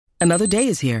Another day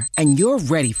is here, and you're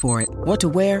ready for it. What to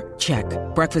wear? Check.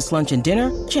 Breakfast, lunch, and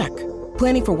dinner? Check.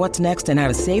 Planning for what's next and how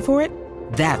to save for it?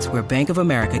 That's where Bank of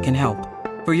America can help.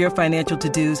 For your financial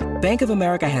to-dos, Bank of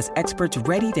America has experts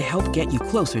ready to help get you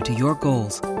closer to your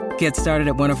goals. Get started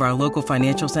at one of our local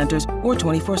financial centers or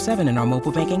 24/7 in our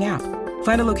mobile banking app.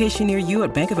 Find a location near you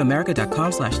at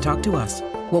bankofamerica.com/talktous.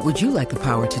 What would you like the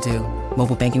power to do?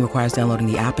 Mobile banking requires downloading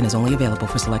the app and is only available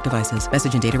for select devices.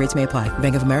 Message and data rates may apply.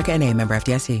 Bank of America N.A., member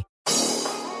FDIC.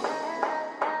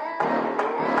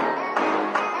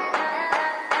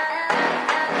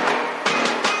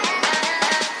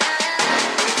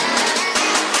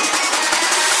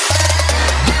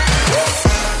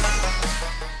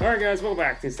 Alright guys, welcome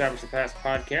back to the Establish the Pass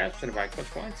podcast, presented by Clutch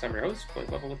Points. I'm your host,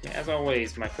 Blake Level, with me as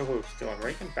always, my co-host Dylan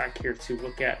Rakin, back here to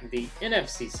look at the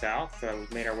NFC South.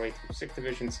 We've made our way through 6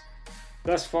 divisions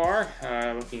thus far,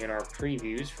 looking at our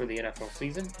previews for the NFL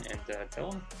season, and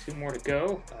Dylan, 2 more to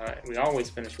go. We always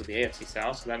finish with the AFC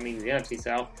South, so that means the NFC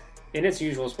South, in its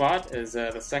usual spot, is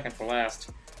the second to last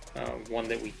one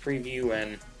that we preview,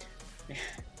 and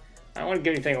I don't want to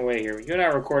give anything away here. You and I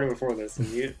were recording before this, and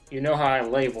you know how I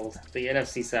labeled the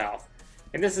NFC South.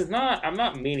 And this is not, I'm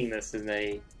not meaning this in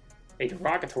a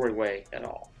derogatory way at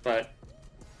all, but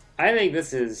I think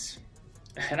this is,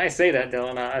 and I say that,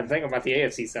 Dylan, I'm thinking about the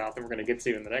AFC South that we're going to get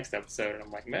to in the next episode, and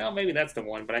I'm like, well, maybe that's the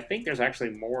one, but I think there's actually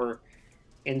more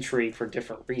intrigue for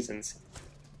different reasons.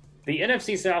 The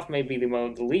NFC South may be the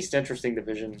least interesting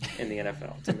division in the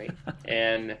NFL to me.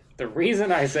 And the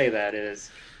reason I say that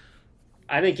is,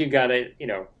 I think you've got it,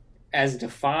 as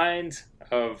defined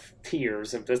of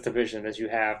tiers of this division as you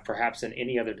have perhaps in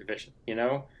any other division,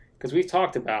 Because we've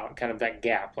talked about kind of that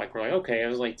gap. Like, we're like, okay,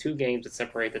 there's like 2 games that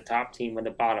separate the top team and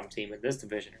the bottom team in this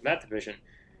division or that division.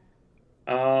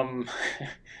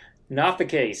 Not the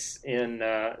case in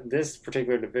this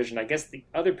particular division. I guess the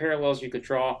other parallels you could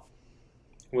draw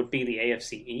would be the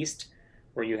AFC East,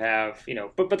 where you have,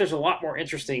 but there's a lot more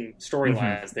interesting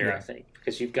storylines there, yeah. I think,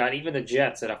 because you've got even the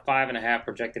Jets at a 5.5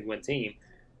 projected win team.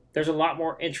 There's a lot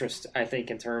more interest, I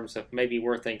think, in terms of maybe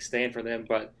where things stand for them.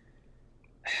 But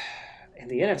in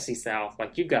the NFC South,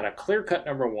 like, you've got a clear-cut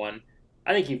number 1.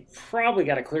 I think you've probably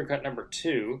got a clear-cut number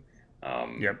 2.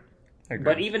 Yep. I agree.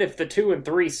 But even if the 2 and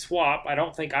 3 swap, I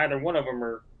don't think either one of them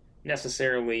are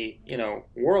necessarily,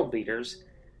 world beaters.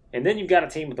 And then you've got a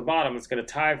team at the bottom that's going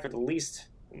to tie for the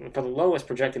lowest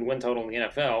projected win total in the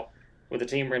NFL with the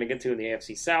team we're going to get to in the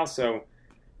AFC South. So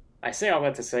I say all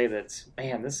that to say that,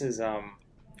 man, this is, there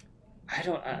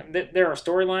are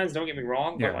storylines, don't get me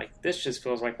wrong, but like, this just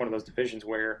feels like one of those divisions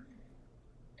where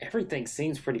everything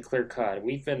seems pretty clear cut.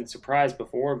 We've been surprised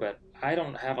before, but I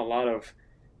don't have a lot of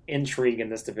intrigue in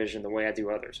this division the way I do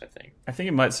others, I think. I think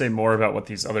it might say more about what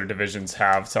these other divisions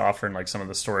have to offer and like some of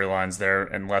the storylines there,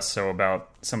 and less so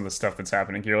about some of the stuff that's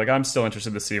happening here. Like, I'm still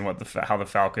interested to see how the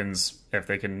Falcons, if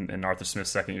they can, in Arthur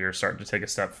Smith's second year, start to take a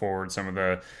step forward.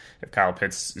 If Kyle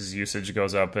Pitts' usage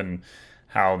goes up and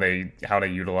how they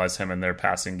utilize him in their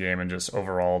passing game, and just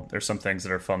overall, there's some things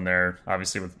that are fun there.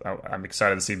 Obviously, I'm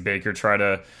excited to see Baker try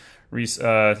to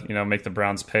make the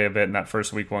Browns pay a bit in that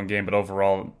first week 1 game, but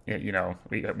overall,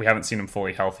 we haven't seen him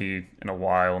fully healthy in a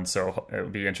while, and so it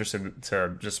would be interesting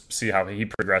to just see how he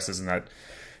progresses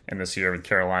in this year with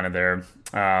Carolina there.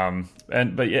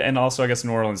 And also I guess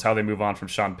New Orleans, how they move on from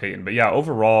Sean Payton. But yeah,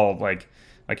 overall, like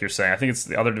you're saying, I think it's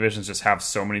the other divisions just have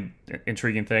so many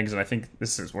intriguing things, and I think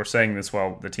we're saying this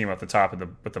while the team at the top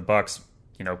with the Bucks,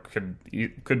 could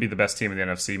be the best team in the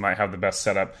NFC, might have the best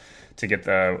setup to get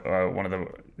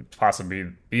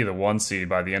possibly be the 1 seed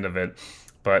by the end of it.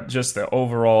 But just the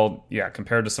overall,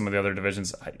 compared to some of the other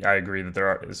divisions, I agree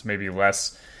that is maybe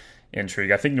less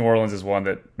intrigue. I think New Orleans is one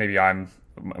that maybe I'm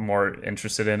more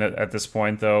interested in at this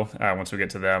point, though. Once we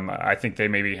get to them, I think they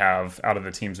maybe have, out of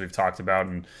the teams we've talked about,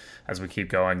 and as we keep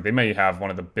going, they may have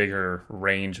one of the bigger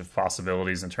range of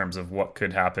possibilities in terms of what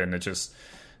could happen. It just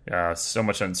so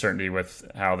much uncertainty with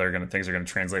how things are going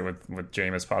to translate with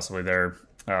Jameis possibly there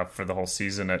for the whole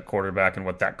season at quarterback, and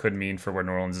what that could mean for where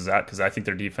New Orleans is at, because I think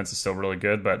their defense is still really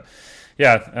good. But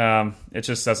it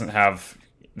just doesn't have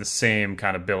the same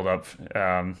kind of build up.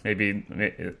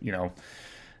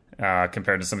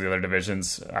 Compared to some of the other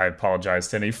divisions. I apologize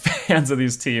to any fans of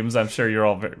these teams. I'm sure you're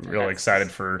all really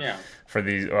excited for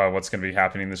these what's going to be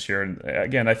happening this year. And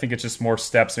again, I think it's just more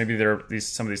steps. Maybe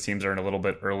some of these teams are in a little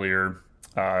bit earlier.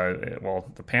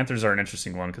 The Panthers are an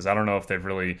interesting one, because I don't know if they've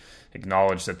really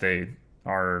acknowledged that they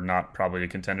are not probably a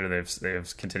contender.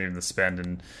 They've continued to spend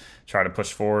and try to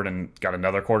push forward, and got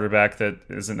another quarterback that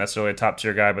isn't necessarily a top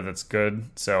tier guy, but that's good.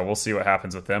 So we'll see what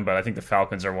happens with them. But I think the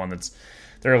Falcons are one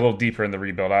they're a little deeper in the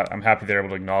rebuild. I'm happy they're able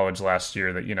to acknowledge last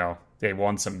year that, they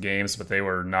won some games, but they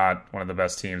were not one of the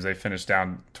best teams. They finished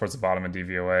down towards the bottom of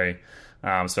DVOA.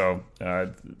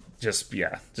 Just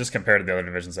compared to the other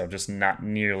divisions, though, just not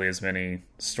nearly as many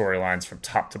storylines from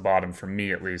top to bottom, for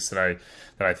me at least, that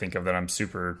I think of that I'm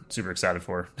super super excited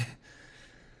for.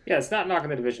 Yeah, it's not knocking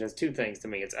the division. It's two things to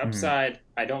me. It's upside.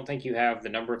 I don't think you have the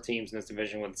number of teams in this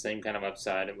division with the same kind of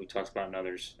upside that we talked about in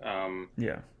others.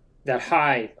 That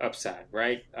high upside,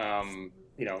 right?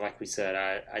 Like we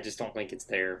said, I just don't think it's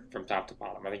there from top to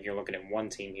bottom. I think you're looking at one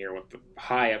team here with the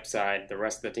high upside. The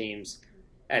rest of the teams,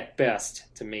 at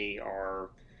best, to me, are,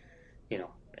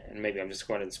 and maybe I'm just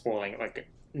going and spoiling it, like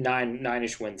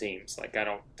nine-ish win teams. Like, I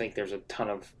don't think there's a ton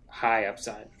of high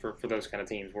upside for those kind of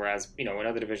teams. Whereas, in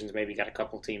other divisions, maybe you got a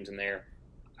couple teams in there.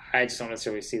 I just don't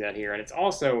necessarily see that here. And it's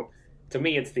also, to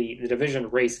me, it's the division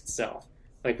race itself.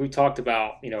 Like we talked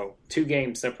about, 2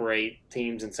 games separate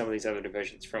teams in some of these other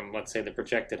divisions from, let's say, the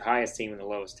projected highest team and the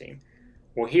lowest team.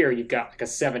 Well, here you've got like a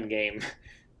 7-game,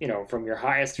 from your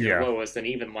highest to your lowest, and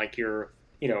even like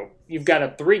you've got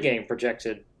a 3-game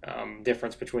projected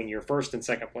difference between your first and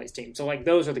second place team. So like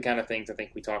those are the kind of things I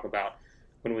think we talk about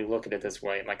when we look at it this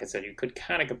way. And like I said, you could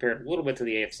kind of compare it a little bit to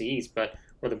the AFC East, but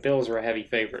where the Bills are a heavy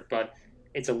favorite, but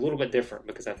it's a little bit different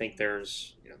because I think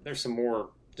there's some more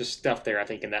just stuff there. I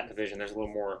think in that division there's a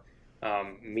little more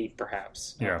meat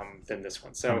perhaps than this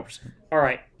one. So 100%. All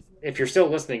right, if you're still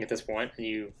listening at this point and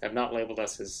you have not labeled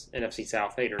us as NFC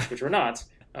South haters, which we're not,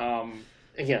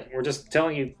 again, we're just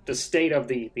telling you the state of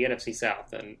the NFC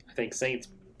South. And I think Saints,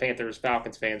 Panthers,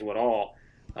 Falcons fans would all,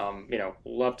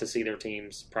 love to see their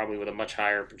teams probably with a much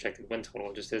higher projected win total.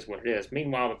 It just is what it is.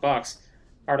 Meanwhile, the Bucs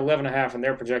are at 11.5 in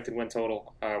their projected win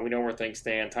total. We know where things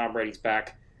stand. Tom Brady's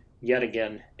back yet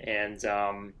again, and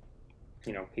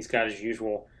he's got his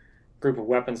usual group of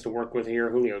weapons to work with here.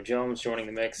 Julio Jones joining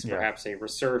the mix, perhaps a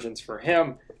resurgence for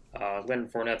him.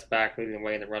 Leonard Fournette's back, leading the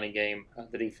way in the running game.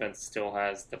 The defense still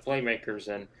has the playmakers,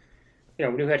 and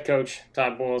new head coach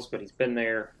Todd Bowles, but he's been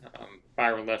there.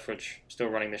 Byron Leftwich still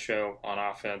running the show on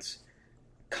offense.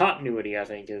 Continuity, I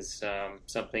think, is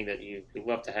something that you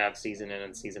love to have season in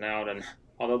and season out. And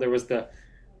although there was the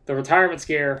retirement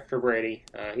scare for Brady,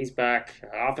 he's back.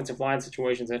 Offensive line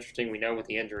situation is interesting. We know with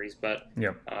the injuries, but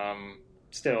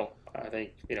still, I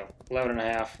think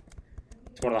 11.5.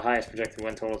 It's one of the highest projected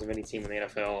win totals of any team in the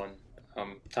NFL,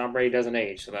 and Tom Brady doesn't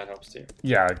age, so that helps too.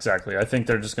 Yeah, exactly. I think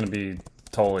they're just going to be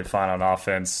totally fine on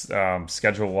offense.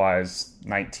 Schedule-wise,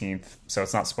 19th, so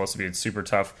it's not supposed to be a super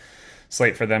tough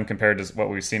slate for them compared to what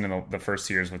we've seen in the first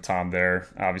years with Tom there.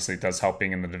 Obviously, it does help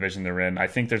being in the division they're in. I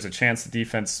think there's a chance the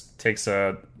defense takes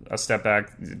a step back,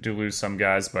 do lose some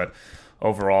guys, but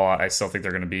overall, I still think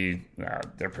they're going to be,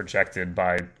 they're projected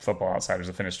by Football Outsiders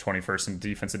to finish 21st in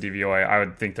defensive DVOA. I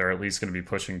would think they're at least going to be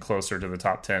pushing closer to the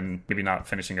top 10, maybe not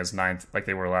finishing as 9th like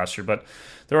they were last year. But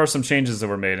there are some changes that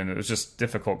were made, and it was just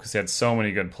difficult because they had so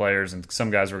many good players, and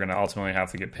some guys were going to ultimately have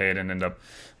to get paid and end up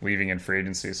leaving in free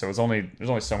agency. So there's only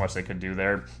so much they could do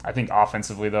there. I think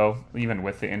offensively, though, even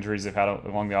with the injuries they've had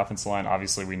along the offensive line,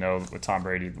 obviously we know with Tom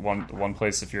Brady, one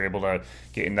place if you're able to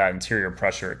get in that interior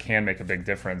pressure, it can make a big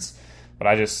difference. But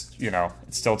I just,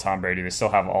 it's still Tom Brady. They still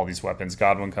have all these weapons.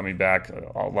 Godwin coming back,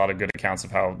 a lot of good accounts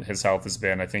of how his health has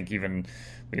been. I think even,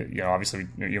 obviously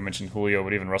you mentioned Julio,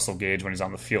 but even Russell Gage when he's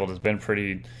on the field has been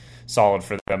pretty solid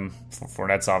for them.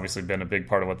 Fournette's obviously been a big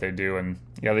part of what they do. And,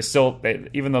 they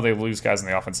even though they lose guys in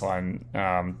the offensive line,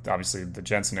 obviously the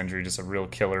Jensen injury just a real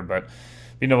killer. But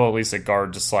at least at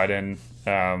guard to slide in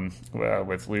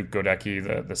with Luke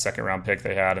Godecki, the second-round pick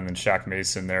they had, and then Shaq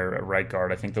Mason there at right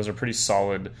guard. I think those are pretty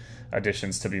solid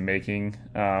additions to be making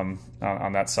on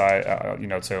that side,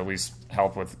 to at least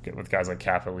help with guys like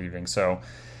Kappa leaving. So,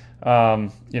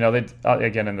 they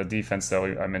again in the defense though,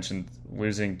 I mentioned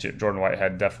losing Jordan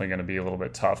Whitehead definitely going to be a little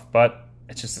bit tough, but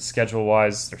it's just the schedule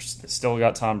wise, they still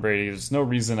got Tom Brady. There's no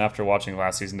reason after watching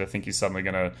last season to think he's suddenly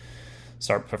going to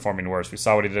start performing worse. We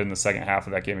saw what he did in the second half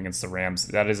of that game against the Rams.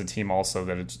 That is a team also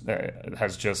that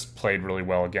has just played really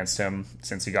well against him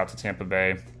since he got to Tampa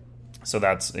Bay. So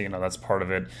that's part of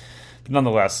it. But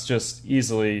nonetheless, just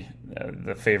easily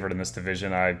the favorite in this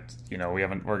division.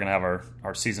 We're gonna have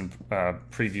our season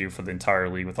preview for the entire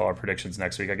league with all our predictions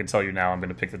next week. I can tell you now, I'm going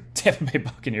to pick the Tampa Bay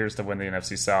Buccaneers to win the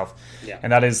NFC South. Yeah.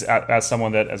 And that is as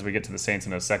someone that, as we get to the Saints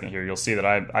in a second here, you'll see that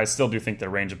I still do think the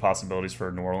range of possibilities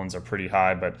for New Orleans are pretty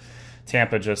high, but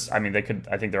Tampa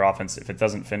I think their offense, if it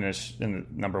doesn't finish in the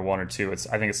number 1 or 2, I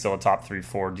think it's still a top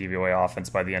 3-4 DVOA offense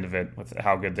by the end of it with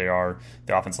how good they are,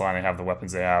 the offensive line they have, the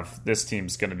weapons they have. This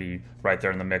team's going to be right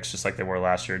there in the mix just like they were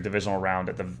last year. Divisional round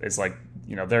is like,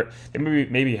 they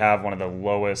maybe have one of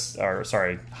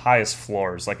the highest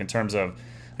floors, like in terms of,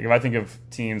 like if I think of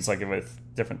teams like with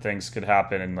different things could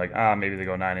happen, and like maybe they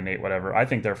go 9-8, whatever. I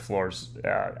think their floor's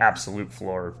absolute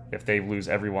floor, if they lose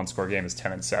every one score game, is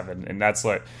 10-7, and that's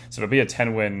like, so to be a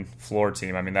 10-win floor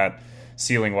team. I mean, that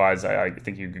ceiling wise, I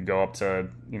think you could go up to,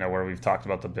 you know, where we've talked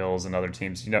about the Bills and other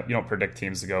teams. You know, you don't predict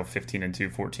teams to go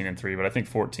 15-2, 14-3, but I think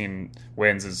 14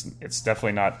 wins it's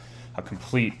definitely not a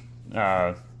complete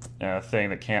thing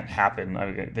that can't happen.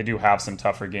 I mean, they do have some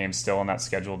tougher games still on that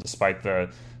schedule, despite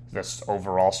this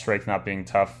overall strength not being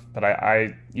tough. But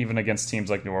I even against teams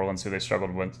like New Orleans, who they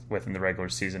struggled with in the regular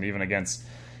season, even against,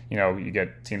 you know, you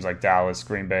get teams like Dallas,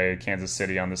 Green Bay, Kansas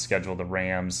City on the schedule, the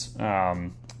Rams,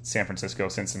 San Francisco,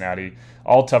 Cincinnati,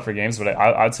 all tougher games. But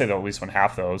I'd say they'll at least win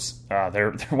half those.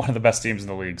 They're one of the best teams in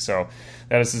the league. So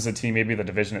that is a team. Maybe the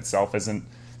division itself isn't,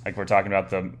 like we're talking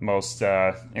about, the most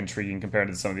intriguing compared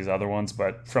to some of these other ones.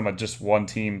 But from a just one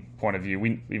team point of view,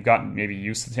 we've gotten maybe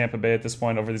used to Tampa Bay at this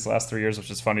point over these last 3 years, which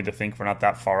is funny to think we're not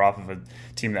that far off of a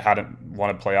team that hadn't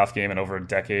won a playoff game in over a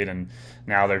decade. And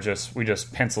now we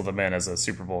just penciled them in as a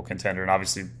Super Bowl contender. And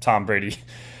obviously Tom Brady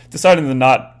deciding to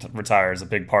not retire is a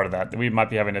big part of that. We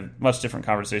might be having a much different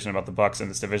conversation about the Bucs in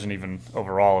this division even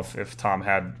overall if Tom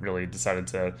had really decided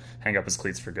to hang up his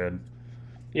cleats for good.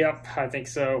 Yep, I think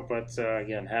so. But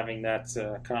again, having that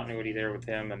continuity there with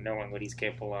him and knowing what he's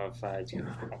capable of, I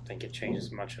don't think it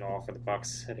changes much at all for the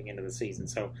Bucs heading into the season.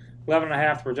 So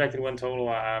 11.5 projected win total.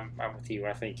 I'm with you.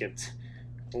 I think it's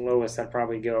the lowest I'd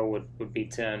probably go would be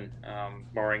 10,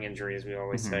 barring injury, as we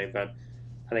always say. But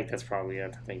I think that's probably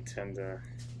it. I think 10 to,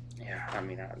 I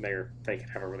mean, they could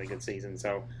have a really good season.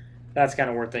 So that's kind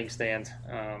of where things stand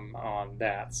on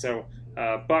that. So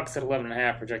Bucs at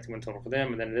 11.5 projected win total for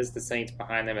them, and then it is the Saints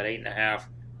behind them at 8.5.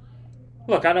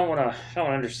 Look, I don't want to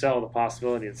undersell the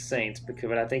possibility of the Saints, but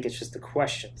I think it's just the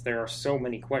questions. There are so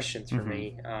many questions for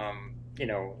me. You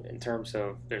know, in terms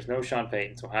of there's no Sean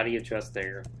Payton, so how do you adjust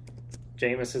there?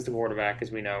 Jameis is the quarterback,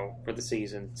 as we know, for the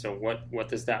season. So what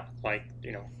does that look like?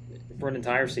 You know, for an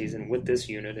entire season with this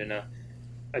unit in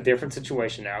a different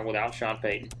situation now without Sean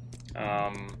Payton.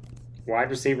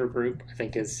 Wide receiver group, I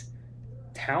think, is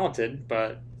talented,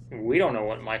 but we don't know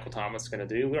what Michael Thomas is going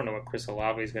to do. We don't know what Chris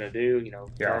Olave is going to do. You know,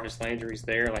 Jarvis Landry's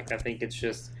there. Like, I think it's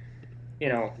just, you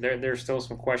know, there's still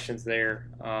some questions there.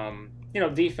 You know,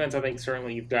 defense, I think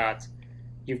certainly you've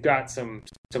got some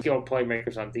skilled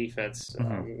playmakers on defense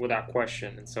without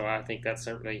question, and so I think that's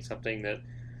certainly something that,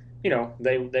 you know,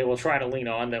 they will try to lean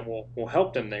on that will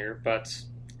help them there. But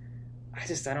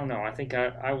I don't know. I think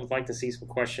I would like to see some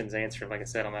questions answered, like I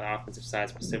said, on that offensive side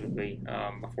specifically,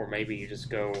 before maybe you just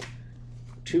go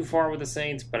too far with the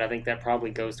Saints. But I think that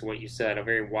probably goes to what you said, a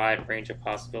very wide range of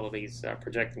possibilities.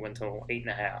 Projected win total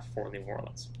 8.5 for New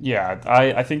Orleans. Yeah,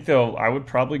 I think I would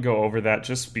probably go over that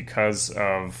just because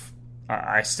of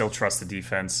I still trust the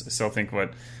defense. I still think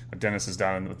what Dennis has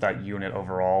done with that unit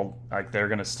overall, like, they're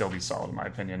going to still be solid in my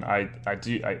opinion.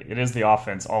 It is the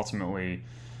offense ultimately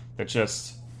that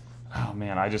just. Oh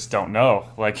man, I just don't know.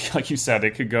 Like you said,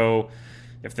 it could go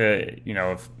if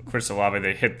Chris Olave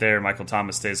they hit there, Michael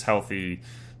Thomas stays healthy,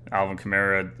 Alvin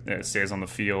Kamara stays on the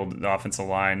field, the offensive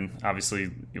line.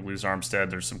 Obviously, you lose Armstead.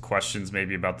 There's some questions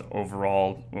maybe about the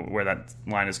overall where that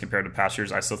line is compared to past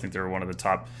years. I still think they're one of the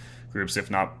top groups,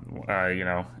 if not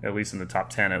at least in the top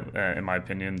 10 in my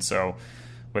opinion. So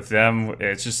with them,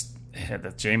 it's just. The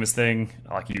Jameis thing,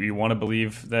 like you want to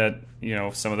believe that, you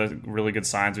know, some of the really good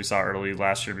signs we saw early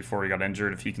last year before he got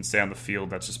injured, if he can stay on the field,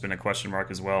 that's just been a question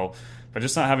mark as well. But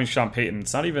just not having Sean Payton,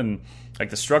 it's not even like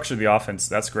the structure of the offense.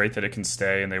 That's great that it can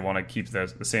stay and they want to keep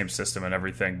the same system and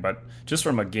everything. But just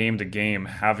from a game to game,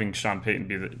 having Sean Payton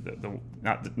be the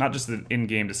not just the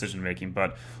in-game decision making,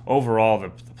 but overall the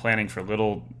planning for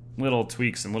little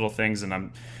tweaks and little things.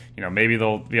 And maybe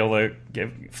they'll be able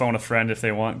to phone a friend if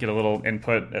they want, get a little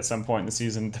input at some point in the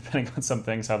season, depending on some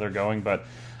things, how they're going. But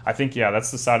I think,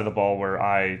 that's the side of the ball where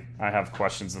I have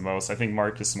questions the most. I think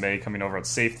Marcus May coming over at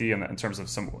safety, and in terms of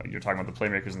you're talking about the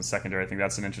playmakers in the secondary, I think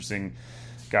that's an interesting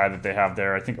guy that they have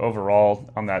there. I think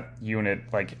overall on that unit,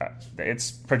 like,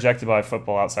 it's projected by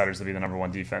Football Outsiders to be the number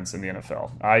one defense in the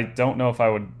NFL. I don't know if I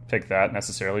would pick that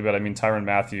necessarily, but I mean, Tyrann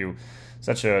Mathieu,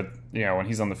 such a, when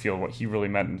he's on the field, what he really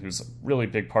meant, and who's a really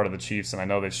big part of the Chiefs, and I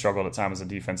know they've struggled at times as a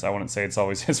defense. I wouldn't say it's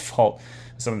always his fault,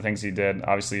 some of the things he did.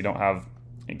 Obviously, you don't have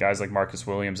guys like Marcus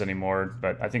Williams anymore,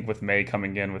 but I think with May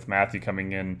coming in, with Mathieu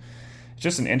coming in, it's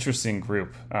just an interesting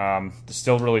group. They're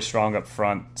still really strong up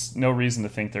front. No reason to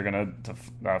think they're going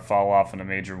to fall off in a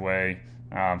major way.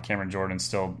 Cameron Jordan's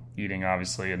still eating,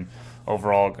 obviously, and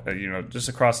overall, just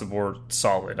across the board,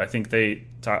 solid. I think I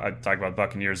talk about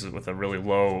Buccaneers with a really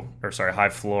high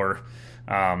floor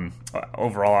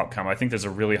overall outcome. I think there's a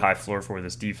really high floor for where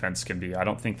this defense can be. I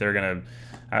don't think they're going to.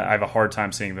 I have a hard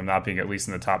time seeing them not being at least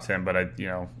in the top 10. But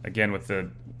again, with the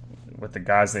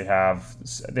guys they have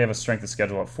a strength of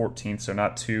schedule at 14th, so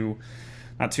not too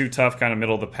tough, kind of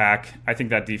middle of the pack. I think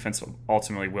that defense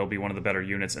ultimately will be one of the better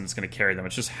units, and it's going to carry them.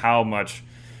 It's just how much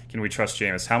can we trust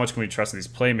Jameis? How much can we trust these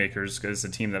playmakers? Because it's a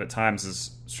team that at times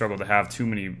has struggled to have too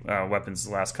many weapons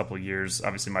the last couple of years.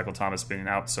 Obviously, Michael Thomas being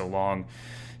out so long,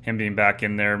 him being back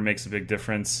in there makes a big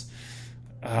difference.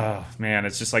 Oh, man,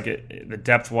 it's just like the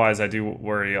depth-wise, I do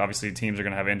worry. Obviously, teams are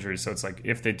going to have injuries, so it's like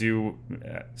if they do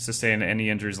sustain any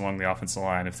injuries along the offensive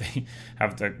line, if they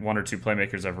have like one or two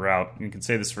playmakers ever out, you can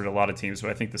say this for a lot of teams,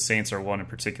 but I think the Saints are one in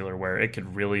particular where it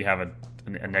could really have a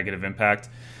negative impact.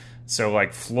 So,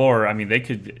 like, floor, I mean, they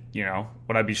could,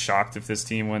 would I be shocked if this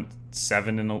team went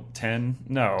 7-10?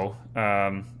 No.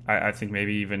 I think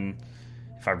maybe even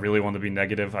if I really want to be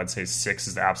negative, I'd say 6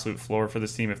 is the absolute floor for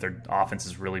this team if their offense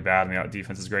is really bad and the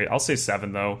defense is great. I'll say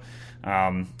 7, though.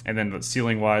 And then the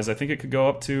ceiling-wise, I think it could go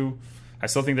up to – I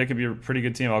still think they could be a pretty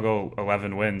good team. I'll go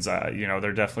 11 wins.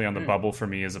 They're definitely on the bubble for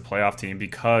me as a playoff team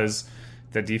because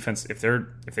the defense, if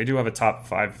they do have a top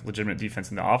 5 legitimate defense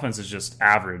and the offense is just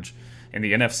average – in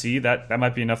the NFC, that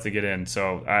might be enough to get in.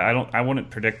 So I wouldn't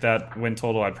predict that win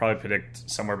total. I'd probably predict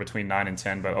somewhere between 9 and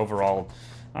 10. But overall,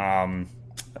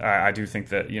 I do think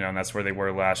that and that's where they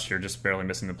were last year, just barely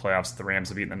missing the playoffs. If the Rams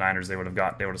had beaten the Niners, they would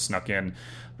have snuck in.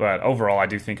 But overall, I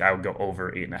do think I would go over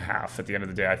 8.5. At the end of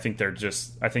the day, I think their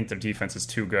defense is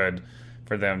too good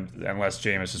for them unless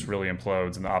Jameis just really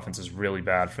implodes and the offense is really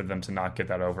bad for them to not get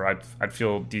that over. I'd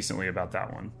feel decently about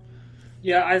that one.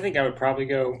 Yeah, I think I would probably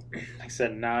go. Like I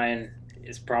said, 9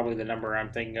 is probably the number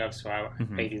I'm thinking of, so I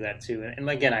may do that too. And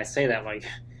again, I say that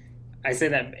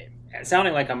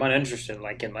sounding like I'm uninterested,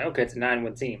 okay, it's a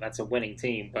 9-win team, that's a winning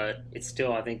team, but it's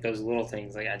still, I think those little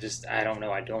things, I don't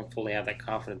know, I don't fully have that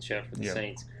confidence yet for the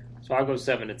Saints. So I'll go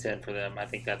 7 to 10 for them. I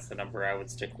think that's the number I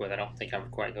would stick with. I don't think I would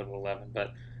quite go to 11,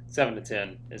 but 7 to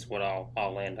 10 is what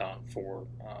I'll land on for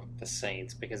the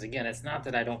Saints, because again, it's not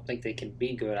that I don't think they can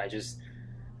be good.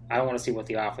 I want to see what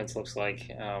the offense looks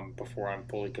like before I'm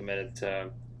fully committed to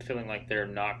feeling like they're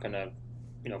not going to,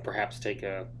 perhaps take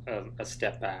a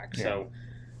step back. Yeah.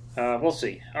 So we'll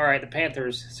see. All right, the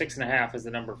Panthers, 6.5 is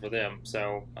the number for them.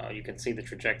 So you can see the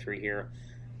trajectory here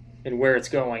and where it's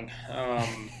going.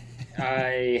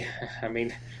 I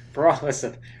mean, for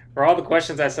all the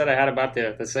questions I said I had about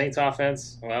the Saints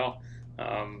offense, well,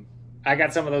 I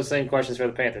got some of those same questions for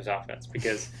the Panthers offense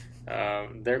because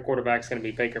their quarterback's going to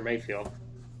be Baker Mayfield.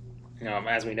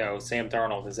 As we know, Sam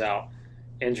Darnold is out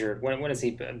injured. When is he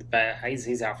back?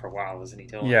 He's out for a while, isn't he?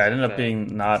 Yeah, it ended up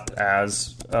being not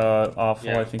as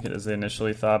awful, I think, as they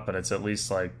initially thought, but it's at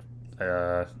least like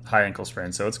high ankle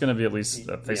sprain. So it's going to be at least,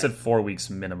 they said 4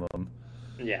 weeks minimum.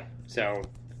 Yeah, so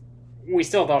we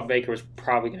still thought Baker was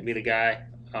probably going to be the guy,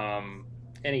 and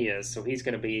he is. So he's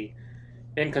going to be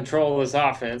in control of this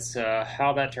offense.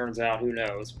 How that turns out, who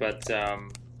knows? But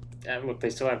look, they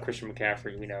still have Christian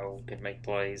McCaffrey, we know, can make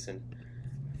plays, and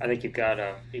I think you've got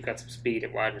some speed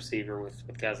at wide receiver with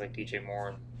guys like DJ Moore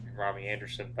and Robbie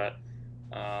Anderson. But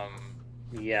I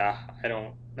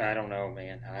don't know,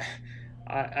 man.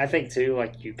 I think too,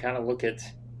 like, you kind of look at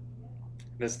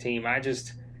this team.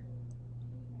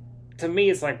 To me,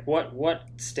 it's like what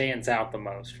stands out the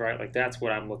most, right? Like, that's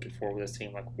what I'm looking for with this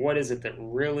team. Like, what is it that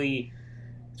really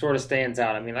sort of stands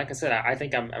out? I mean, like I said, I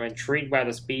think I'm intrigued by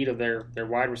the speed of their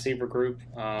wide receiver group.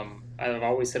 I've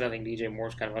always said I think DJ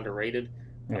Moore's kind of underrated.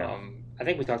 Yeah. I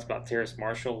think we talked about Terrace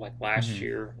Marshall like last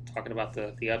year, talking about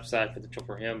the upside potential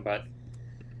for him, but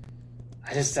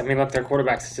look, their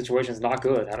quarterback situation is not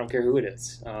good. I don't care who it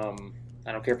is.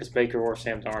 I don't care if it's Baker or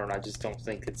Sam Darnold. I just don't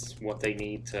think it's what they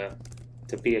need to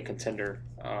be a contender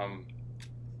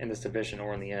in this division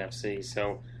or in the NFC.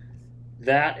 So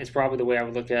that is probably the way I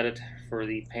would look at it for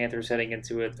the Panthers heading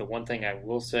into it. The one thing I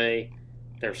will say,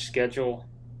 their schedule,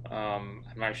 I'm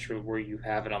not sure where you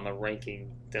have it on the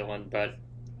ranking, Dylan, but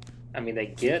I mean, they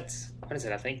get, I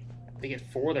think they get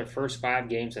 4 of their first 5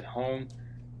 games at home,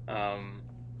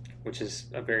 which is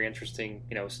a very interesting,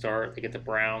 start. They get the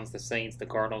Browns, the Saints, the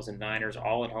Cardinals, and Niners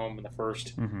all at home in the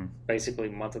first basically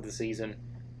month of the season.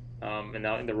 And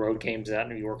now in the road games at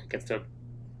New York against a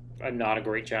not a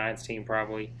great Giants team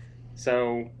probably.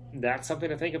 So that's something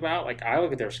to think about. Like, I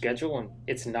look at their schedule and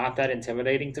it's not that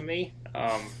intimidating to me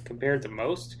compared to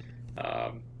most.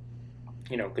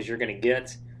 Because you're going to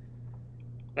get,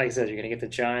 like I said, you're going to get the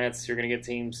Giants, you're going to get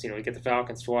teams, you get the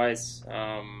Falcons twice.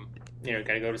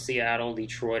 got to go to Seattle,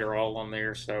 Detroit are all on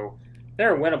there, so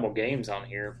there are winnable games on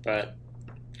here, but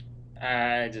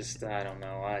I don't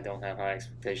know. I don't have high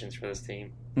expectations for this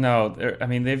team. No, I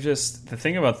mean, they've just, the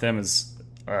thing about them is,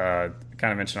 kind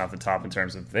of mentioned off the top in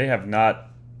terms of they have not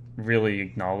really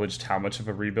acknowledged how much of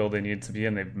a rebuild they need to be,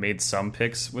 and they've made some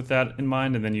picks with that in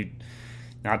mind. And then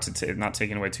not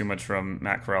taking away too much from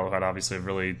Matt Corral, who had obviously a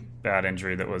really bad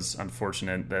injury that was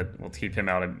unfortunate that will keep him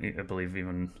out, I believe,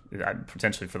 even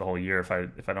potentially for the whole year if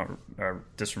I don't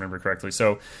disremember correctly.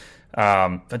 So,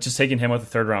 but just taking him with a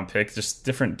third round pick, just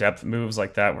different depth moves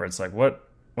like that, where it's like, what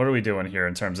are we doing here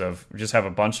in terms of we just have a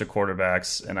bunch of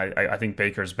quarterbacks, and I think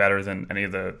Baker's better than any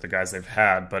of the guys they've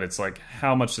had, but it's like,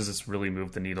 how much does this really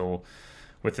move the needle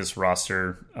with this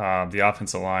roster? The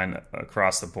offensive line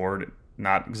across the board,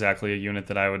 not exactly a unit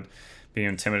that I would be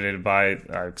intimidated by.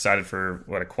 Excited for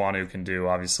what Ekwonu can do,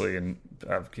 obviously, and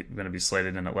going to be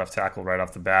slated in at left tackle right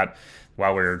off the bat.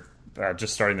 While we're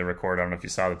just starting to record, I don't know if you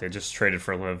saw that they just traded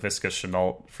for Laviska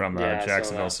Shenault from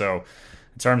Jacksonville. So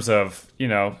in terms of,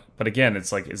 but again,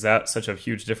 it's like, is that such a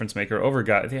huge difference maker over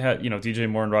guys? They had, DJ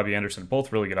Moore and Robbie Anderson,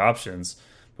 both really good options,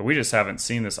 but we just haven't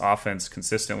seen this offense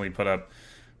consistently put up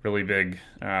really big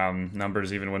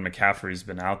numbers, even when McCaffrey's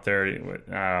been out there.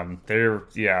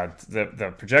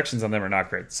 The projections on them are not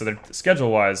great. So they're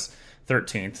schedule-wise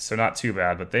 13th, so not too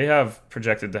bad, but they have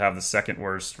projected to have the second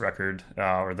worst record,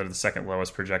 or they're the second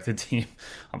lowest projected team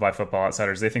by Football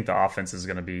Outsiders. They think the offense is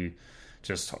going to be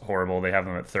just horrible. They have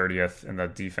them at 30th and the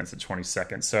defense at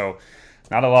 22nd. So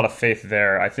not a lot of faith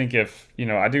there. I think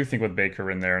I do think with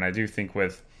Baker in there, and I do think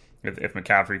if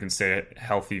McCaffrey can stay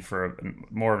healthy for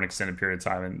more of an extended period of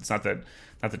time, and it's not that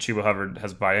Chuba Hubbard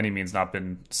has by any means not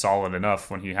been solid enough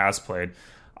when he has played.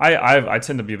 I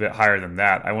tend to be a bit higher than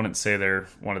that. I wouldn't say they're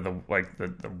one of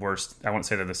the worst. I wouldn't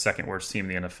say they're the second worst team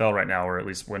in the NFL right now, or at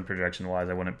least win projection wise.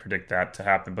 I wouldn't predict that to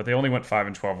happen. But they only went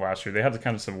 5-12 last year. They had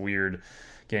kind of some weird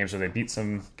games where they beat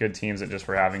some good teams that just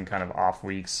were having kind of off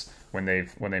weeks when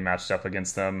they matched up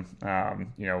against them.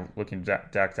 Looking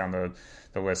back down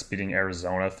the list, beating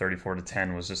Arizona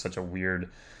 34-10 was just such a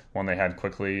weird one they had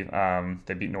quickly.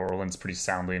 They beat New Orleans pretty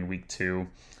soundly in week 2.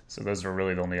 So those are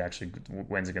really the only actually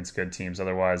wins against good teams.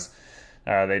 Otherwise,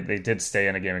 they did stay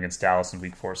in a game against Dallas in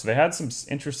week 4. So they had some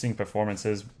interesting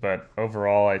performances, but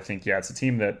overall, I think, it's a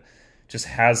team that just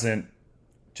hasn't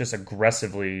just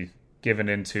aggressively given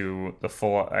into the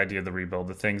full idea of the rebuild.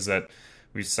 The things that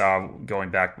we saw going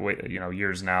back,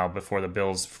 years now before the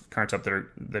Bills built up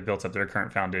their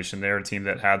current foundation. They're a team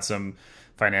that had some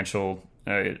financial,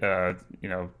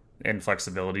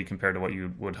 inflexibility compared to what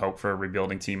you would hope for a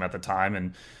rebuilding team at the time.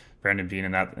 And Brandon Beane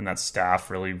and that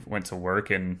staff really went to work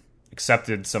and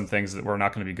accepted some things that were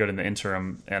not going to be good in the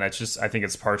interim. And I think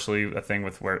it's partially a thing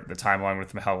with where the timeline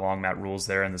with how long Matt Rule's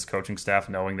there and this coaching staff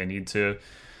knowing they need to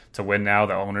win now,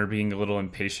 the owner being a little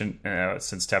impatient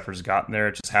since Tepper's gotten there.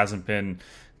 It just hasn't been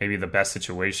maybe the best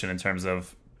situation in terms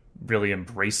of really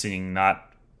embracing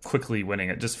not quickly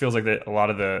winning. It just feels like that a lot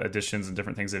of the additions and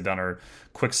different things they've done are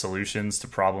quick solutions to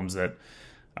problems that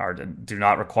do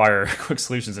not require quick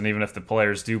solutions. And even if the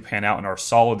players do pan out and are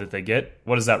solid that they get,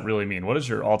 what does that really mean? What is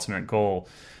your ultimate goal?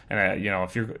 And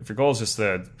if your goal is just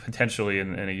to potentially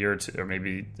in a year or two, or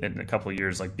maybe in a couple of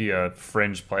years, like be a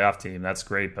fringe playoff team, that's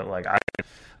great. But like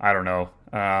I don't know.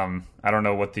 I don't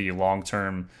know what the long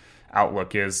term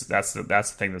outlook is. That's the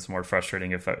thing that's more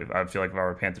frustrating. If I feel like if I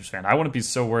were a Panthers fan, I wouldn't be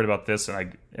so worried about this.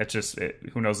 And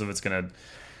who knows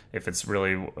if it's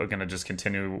really gonna just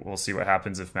continue. We'll see what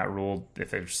happens if Matt Rule,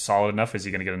 if they're solid enough, is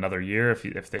he gonna get another year?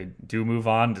 If they do move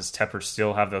on, does Tepper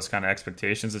still have those kind of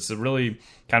expectations? It's a really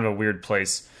kind of a weird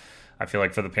place, I feel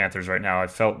like, for the Panthers right now. I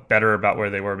felt better about where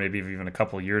they were maybe even a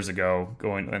couple of years ago,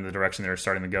 going in the direction they were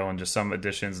starting to go, and just some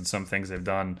additions and some things they've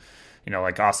done.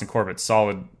 Like Austin Corbett,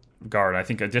 solid guard. I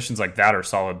think additions like that are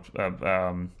solid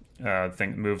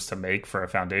moves to make for a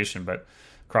foundation, but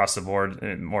across the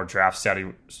board, more draft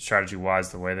strategy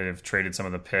wise, the way they've traded some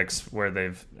of the picks, where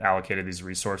they've allocated these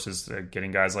resources to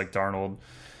getting guys like Darnold.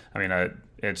 I mean,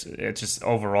 it's just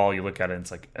overall you look at it and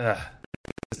it's like,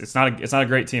 it's not a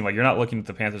great team. Like, you're not looking at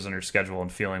the Panthers on your schedule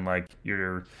and feeling like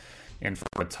you're in for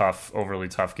a overly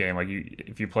tough game. Like,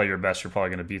 if you play your best, you're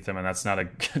probably going to beat them, and that's not a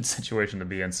good situation to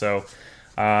be in. So,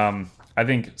 I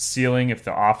think ceiling, if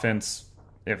the offense,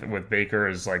 with Baker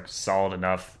is like solid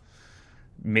enough,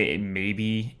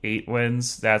 maybe 8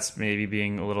 wins. That's maybe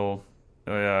being a little,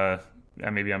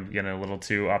 maybe I'm getting a little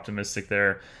too optimistic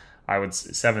there. I would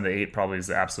 7 to 8 probably is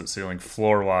the absolute ceiling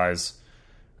floor wise.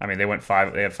 I mean, they had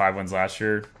 5 wins last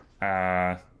year.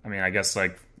 I mean, I guess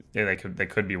they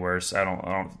could be worse. I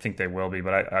don't think they will be,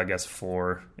 but I guess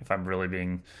 4, if I'm really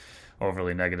being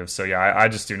overly negative. So yeah, I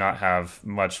just do not have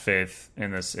much faith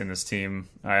in this team.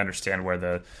 I understand why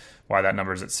that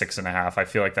number is at 6.5. I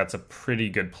feel like that's a pretty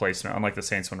good placement. Unlike the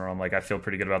Saints, when I'm like, I feel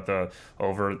pretty good about the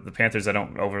over. The Panthers, I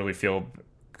don't overly feel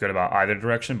good about either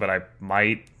direction, but I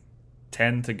might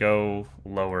tend to go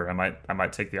lower. I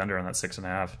might take the under on that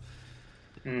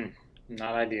 6.5.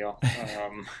 Not ideal.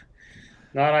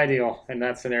 Not ideal in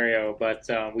that scenario, but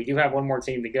we do have one more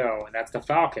team to go, and that's the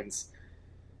Falcons.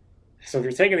 So if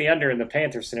you're taking the under in the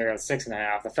Panthers scenario at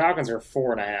 6.5, the Falcons are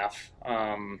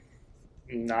 4.5.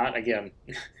 Not again.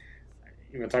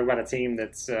 You want to talk about a team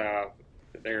that's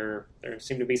there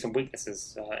seem to be some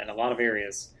weaknesses in a lot of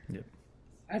areas. Yep.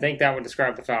 I think that would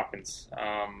describe the Falcons.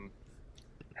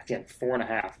 Again,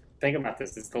 4.5. Think about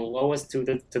this. It's the lowest to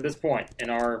this point in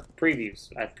our previews.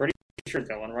 I'm pretty sure,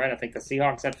 Dylan, right? I think the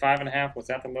Seahawks had 5.5. Was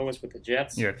that the lowest with the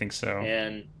Jets? Yeah, I think so.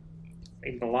 And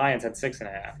maybe the Lions had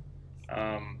 6.5.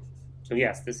 So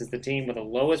yes, this is the team with the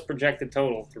lowest projected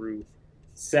total through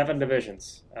 7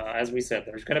 divisions. As we said,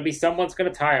 there's going to be someone's going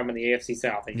to tie them in the AFC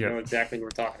South, and you know exactly who we're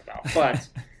talking about. But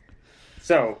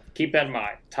so keep that in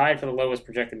mind. Tied for the lowest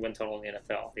projected win total in the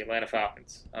NFL, the Atlanta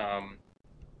Falcons. I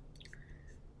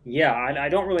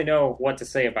don't really know what to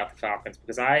say about the Falcons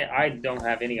because I don't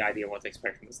have any idea what to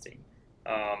expect from this team.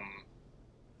 I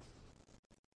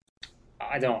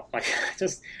don't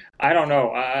I don't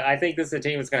know. I think this is a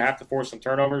team that's going to have to force some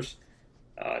turnovers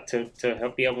to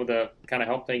help be able to kind of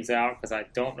help things out because I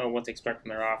don't know what to expect from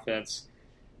their offense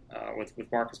with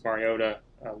Marcus Mariota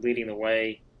leading the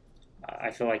way.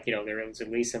 I feel like there was at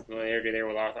least some familiarity there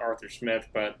with Arthur Smith,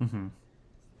 but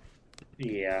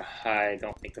yeah, I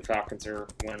don't think the Falcons are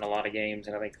winning a lot of games,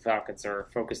 and I think the Falcons are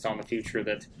focused on the future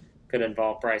that could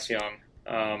involve Bryce Young.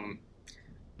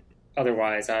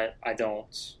 Otherwise, I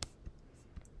don't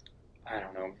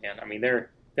know, man. I mean, their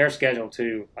schedule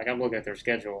too. Like I'm looking at their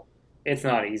schedule, it's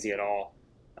not easy at all.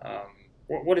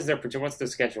 What's the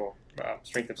schedule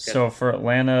strength of schedule? So for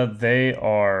Atlanta, they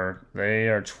are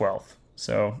 12th.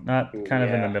 So not kind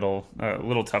of in the middle, a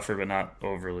little tougher, but not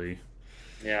overly.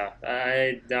 Yeah,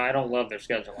 I don't love their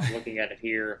schedule. I'm looking at it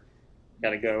here.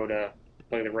 Got to go to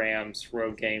play the Rams,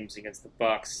 road games against the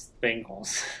Bucks,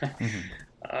 Bengals.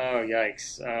 Oh,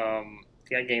 yikes.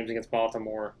 Got games against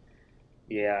Baltimore.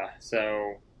 Yeah,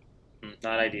 so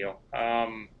not ideal. I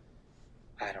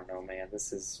don't know, man. I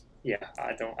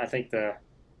think the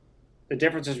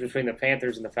differences between the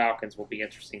Panthers and the Falcons will be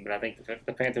interesting, but I think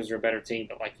the Panthers are a better team.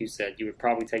 But like you said, you would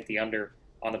probably take the under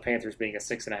on the Panthers being a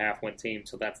 6.5 win team,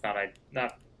 so that's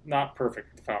not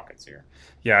perfect for the Falcons here.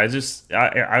 Yeah,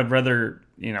 I'd rather,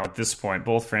 at this point,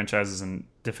 both franchises in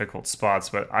difficult spots,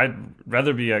 but I'd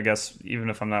rather be, I guess,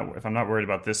 even if I'm not worried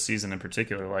about this season in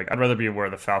particular, like I'd rather be where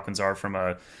the Falcons are from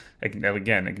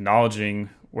again,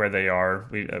 acknowledging where they are.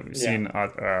 We've seen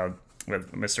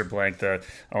with Mr. Blank, the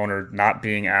owner, not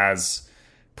being as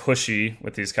pushy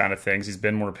with these kind of things. He's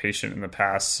been more patient in the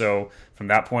past. So from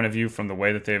that point of view, from the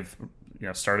way that they've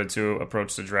started to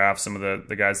approach the draft, some of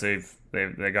the guys they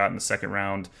got in the second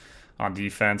round on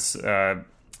defense.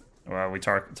 We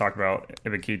talked about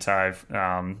Ibn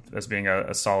Kitai as being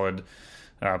a solid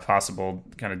possible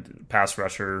kind of pass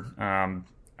rusher. I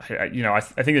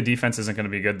think the defense isn't going to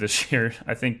be good this year.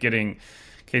 I think getting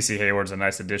Casey Hayward's a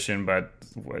nice addition, but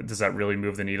does that really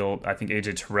move the needle? I think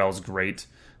AJ Terrell's great,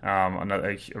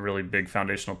 a really big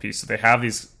foundational piece. So they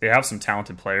have some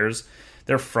talented players.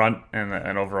 Their front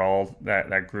and overall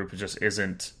that group just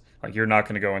isn't, like, you're not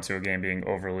going to go into a game being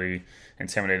overly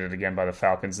intimidated again by the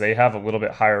Falcons. They have a little bit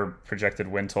higher projected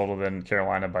win total than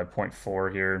Carolina by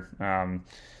 0.4 here,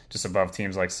 just above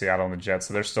teams like Seattle and the Jets.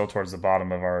 So they're still towards the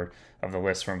bottom of the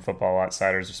list from Football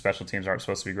Outsiders. Their special teams aren't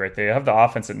supposed to be great. They have the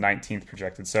offense at 19th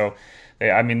projected. So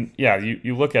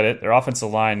you look at it, their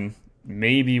offensive line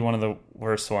may be one of the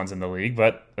worst ones in the league,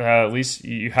 but at least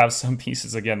you have some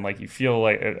pieces again. Like, you feel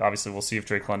like, obviously we'll see if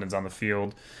Drake London's on the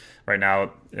field. Right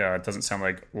now, it doesn't sound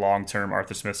like long-term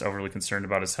Arthur Smith's overly concerned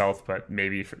about his health, but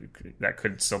maybe that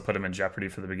could still put him in jeopardy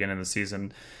for the beginning of the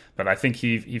season. But I think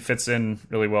he fits in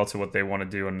really well to what they want to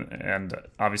do, and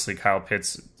obviously Kyle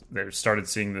Pitts, they started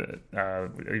seeing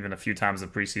even a few times in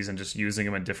the preseason, just using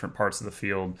him in different parts of the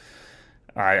field.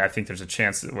 I think there's a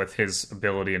chance that with his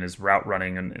ability and his route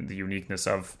running and the uniqueness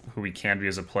of who he can be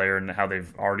as a player and how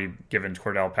they've already given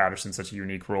Cordell Patterson such a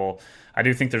unique role, I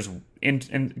do think there's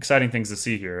exciting things to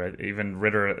see here. Even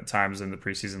Ritter at times in the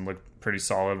preseason looked pretty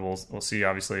solid. We'll see.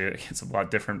 Obviously, it's a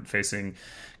lot different facing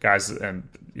guys and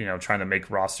trying to make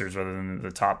rosters rather than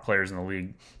the top players in the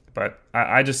league. But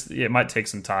it might take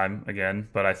some time again,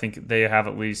 but I think they have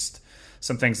at least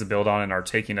some things to build on and are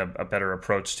taking a better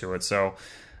approach to it. So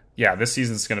Yeah, this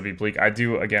season's going to be bleak. I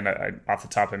do, again, off the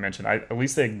top I mentioned, at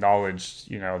least they acknowledged,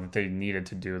 that they needed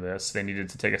to do this. They needed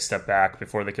to take a step back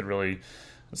before they could really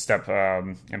step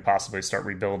and possibly start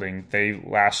rebuilding. They,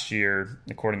 last year,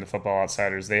 according to Football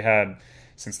Outsiders, they had,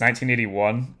 since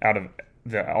 1981, out of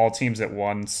all teams that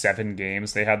won 7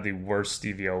 games, they had the worst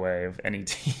DVOA of any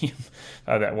team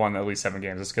that won at least 7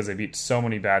 games. It's because they beat so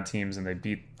many bad teams, and they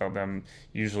beat them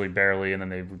usually barely, and then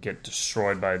they would get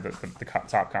destroyed by the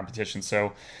top competition.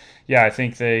 So, yeah, I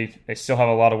think they still have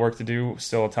a lot of work to do,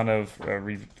 still a ton of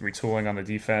retooling on the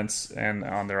defense and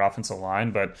on their offensive line,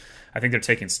 but I think they're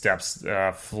taking steps.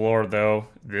 Floor, though,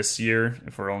 this year,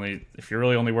 if you're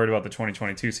really only worried about the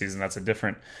 2022 season, that's a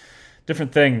different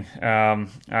thing.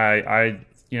 I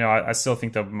still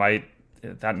think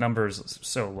that number is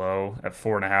so low at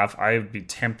 4.5. I'd be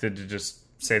tempted to just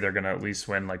say they're going to at least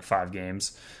win like 5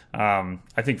 games. I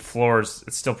think floors,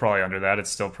 it's still probably under that.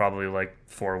 It's still probably like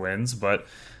 4 wins, but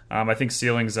I think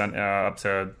ceiling's up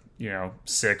to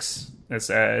 6.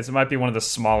 It might be one of the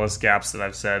smallest gaps that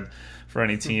I've said for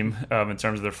any team in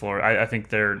terms of their floor. I think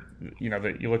they're you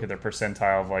look at their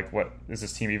percentile of like, what does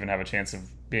this team even have a chance of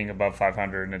being above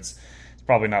 500, and it's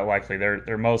probably not likely.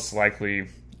 Their most likely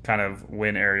kind of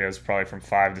win area is probably from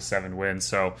 5 to 7 wins.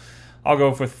 So I'll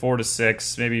go with 4 to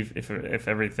 6. Maybe if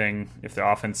the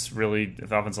offensive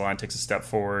line takes a step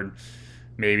forward,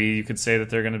 maybe you could say that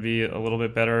they're going to be a little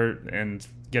bit better and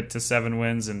get to 7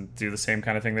 wins and do the same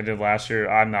kind of thing they did last year.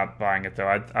 I'm not buying it, though.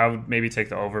 I would maybe take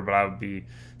the over, but I would be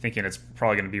thinking it's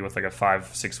probably going to be with like a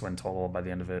 5-6 win total by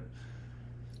the end of it.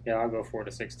 Yeah, I'll go 4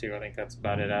 to 6 too. I think that's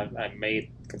about it. I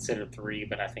may consider 3,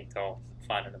 but I think they'll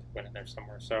find another win in there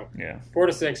somewhere. So yeah, 4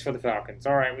 to 6 for the Falcons.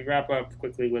 All right, we wrap up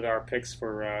quickly with our picks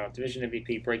for division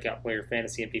MVP, breakout player,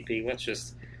 fantasy MVP. Let's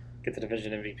just get the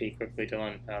division MVP quickly,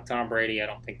 Dylan. Tom Brady. I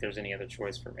don't think there's any other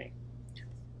choice for me.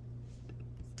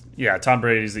 Yeah, Tom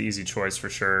Brady's the easy choice for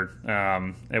sure.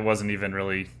 It wasn't even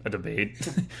really a debate.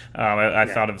 I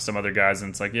thought of some other guys, and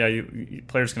it's like,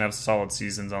 players can have solid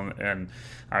seasons and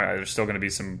there's still going to be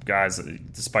some guys,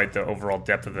 despite the overall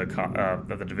depth of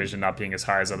the division not being as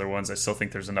high as other ones. I still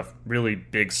think there's enough really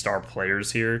big star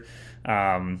players here.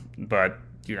 But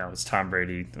it's Tom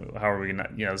Brady. How are we going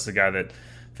to? It's the guy that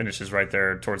finishes right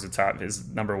there towards the top. His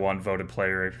number 1 voted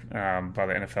player by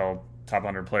the NFL top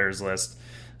 100 players list.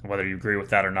 Whether you agree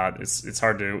with that or not, it's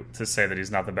hard to say that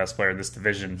he's not the best player in this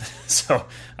division. So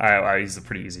he's a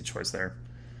pretty easy choice there.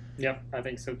 Yep, I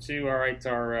think so too. All right,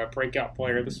 our breakout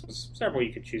player. This was several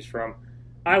you could choose from.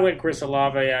 I went Chris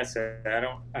Olave. I said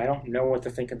I don't know what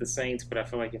to think of the Saints, but I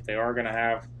feel like if they are going to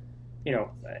have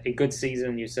a good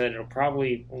season, you said it'll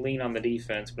probably lean on the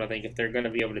defense. But I think if they're going to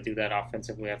be able to do that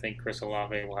offensively, I think Chris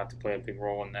Olave will have to play a big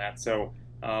role in that. So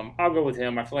I'll go with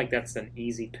him. I feel like that's an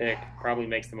easy pick. Probably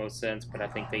makes the most sense, but I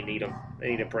think they need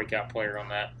a breakout player in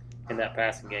that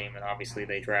passing game, and obviously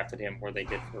they drafted him where they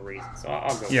did for a reason. So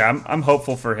I'll go. Yeah, I'm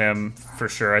hopeful for him for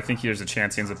sure. I think there's a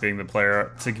chance he ends up being the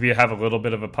player to have a little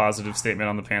bit of a positive statement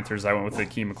on the Panthers. I went with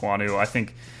Akeem Ekwonu. I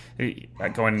think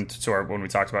going into when we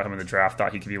talked about him in the draft,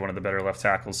 thought he could be one of the better left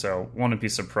tackles. So wouldn't be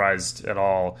surprised at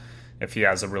all if he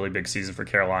has a really big season for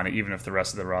Carolina, even if the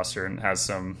rest of the roster has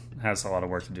a lot of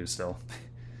work to do still.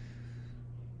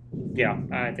 Yeah,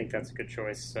 I think that's a good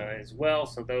choice as well.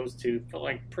 So those two feel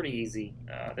like pretty easy.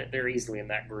 They're easily in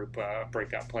that group,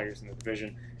 breakout players in the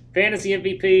division. Fantasy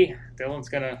MVP, Dylan's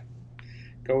going to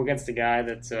go against a guy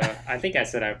that I think I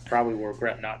said I probably will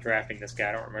regret not drafting this guy.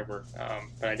 I don't remember,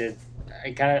 but I did.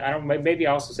 Maybe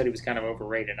I also said he was kind of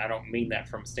overrated. I don't mean that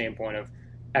from a standpoint of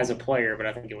as a player, but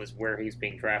I think it was where he's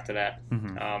being drafted at.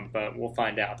 Mm-hmm. But we'll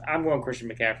find out. I'm going Christian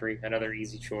McCaffrey, another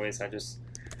easy choice.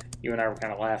 You and I were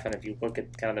kind of laughing. If you look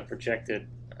at kind of the projected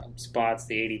spots,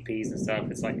 the ADPs and stuff,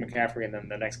 it's like McCaffrey, and then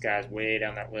the next guy's way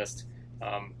down that list.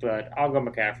 But I'll go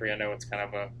McCaffrey. I know it's kind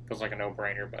of feels like a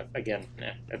no-brainer, but again,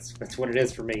 that's what it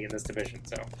is for me in this division.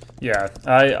 So yeah,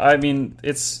 I mean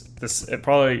it's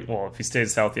probably if he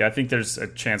stays healthy, I think there's a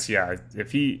chance. Yeah,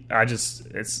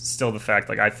 it's still the fact.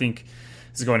 Like I think.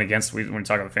 This is going against when we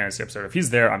talk about the fantasy episode. If he's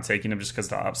there, I'm taking him just because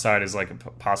the upside is like a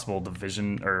possible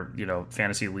division or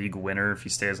fantasy league winner if he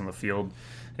stays on the field.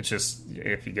 It's just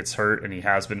if he gets hurt, and he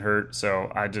has been hurt. So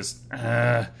I just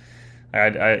I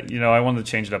wanted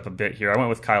to change it up a bit here. I went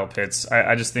with Kyle Pitts.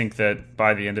 I just think that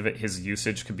by the end of it, his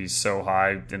usage could be so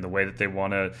high in the way that they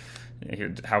want to,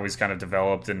 how he's kind of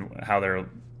developed and how they're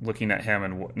looking at him,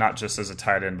 and not just as a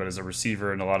tight end, but as a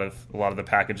receiver, and a lot of the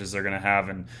packages they're going to have.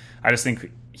 And I just think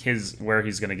where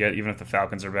he's going to get, even if the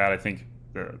Falcons are bad, I think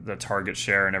the target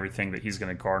share and everything that he's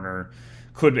going to garner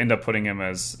could end up putting him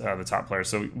as the top player.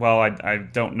 So while I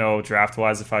don't know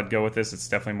draft-wise if I'd go with this, it's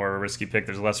definitely more of a risky pick.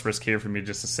 There's less risk here for me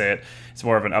just to say it. It's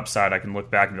more of an upside. I can look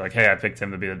back and be like, hey, I picked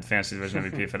him to be the fantasy division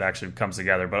MVP if it actually comes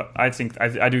together. But I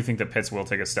do think that Pitts will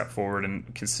take a step forward,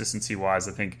 and consistency-wise,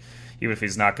 I think even if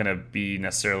he's not going to be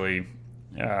necessarily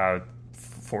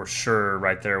for sure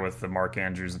right there with the Mark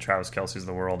Andrews and Travis Kelce's of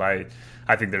the world, I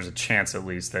think there's a chance at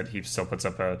least that he still puts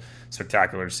up a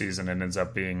spectacular season and ends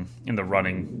up being in the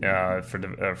running for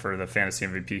the fantasy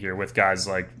MVP here, with guys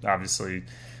like obviously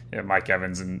Mike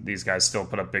Evans and these guys still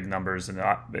put up big numbers. And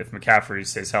if McCaffrey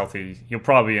stays healthy, he'll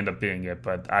probably end up being it.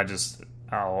 But I'd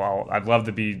love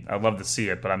to see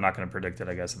it, but I'm not going to predict it,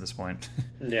 I guess, at this point.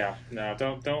 Yeah, no,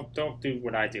 don't do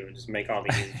what I do and just make all the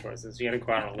easy choices. You got to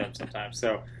go out on a limb sometimes.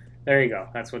 So there you go.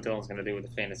 That's what Dylan's going to do with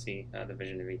the fantasy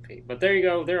division MVP. But there you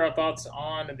go. There are our thoughts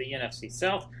on the NFC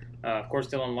South. Of course,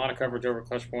 Dylan, a lot of coverage over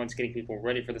Clutch Points, getting people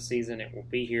ready for the season. It will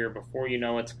be here before you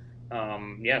know it.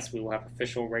 Yes, we will have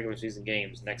official regular season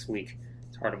games next week.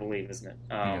 It's hard to believe, isn't it?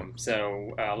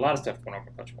 So a lot of stuff going on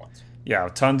for Clutch Points. Yeah,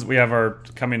 tons. We have our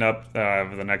coming up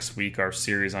over the next week, our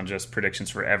series on just predictions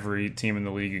for every team in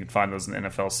the league. You can find those in the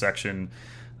NFL section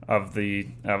of the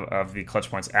Clutch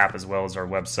Points app, as well as our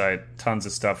website. Tons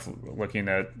of stuff looking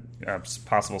at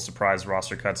possible surprise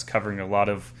roster cuts, covering a lot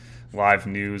of live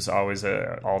news always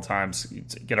at all times.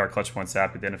 Get our Clutch Points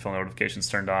app, get the NFL notifications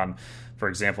turned on. For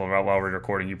example, while we're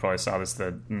recording, you probably saw this,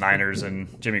 the Niners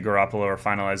and Jimmy Garoppolo are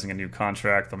finalizing a new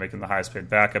contract. They'll make him the highest paid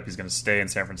backup. He's going to stay in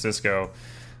San Francisco,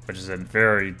 which is a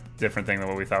very different thing than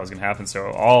what we thought was going to happen.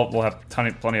 So we'll have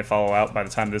plenty of follow-out by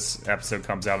the time this episode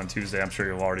comes out on Tuesday. I'm sure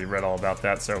you've already read all about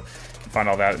that. So you can find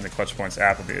all that in the Clutch Points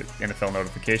app with the NFL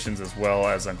notifications, as well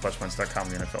as on clutchpoints.com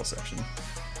in the NFL section.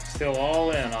 Still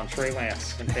all in on Trey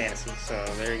Lance in fantasy, so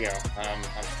there you go.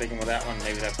 I'm sticking with that one.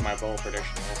 Maybe that's my bold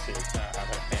prediction. We'll see how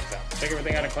that pans out. Check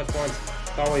everything out at Clutch Points.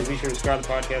 As always, be sure to subscribe to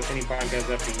the podcast. Any podcast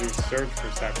app you use, search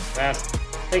for Cypress Pass.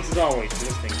 Thanks as always for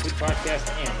listening to the podcast,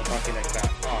 and we'll talk to you next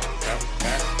time on Cypress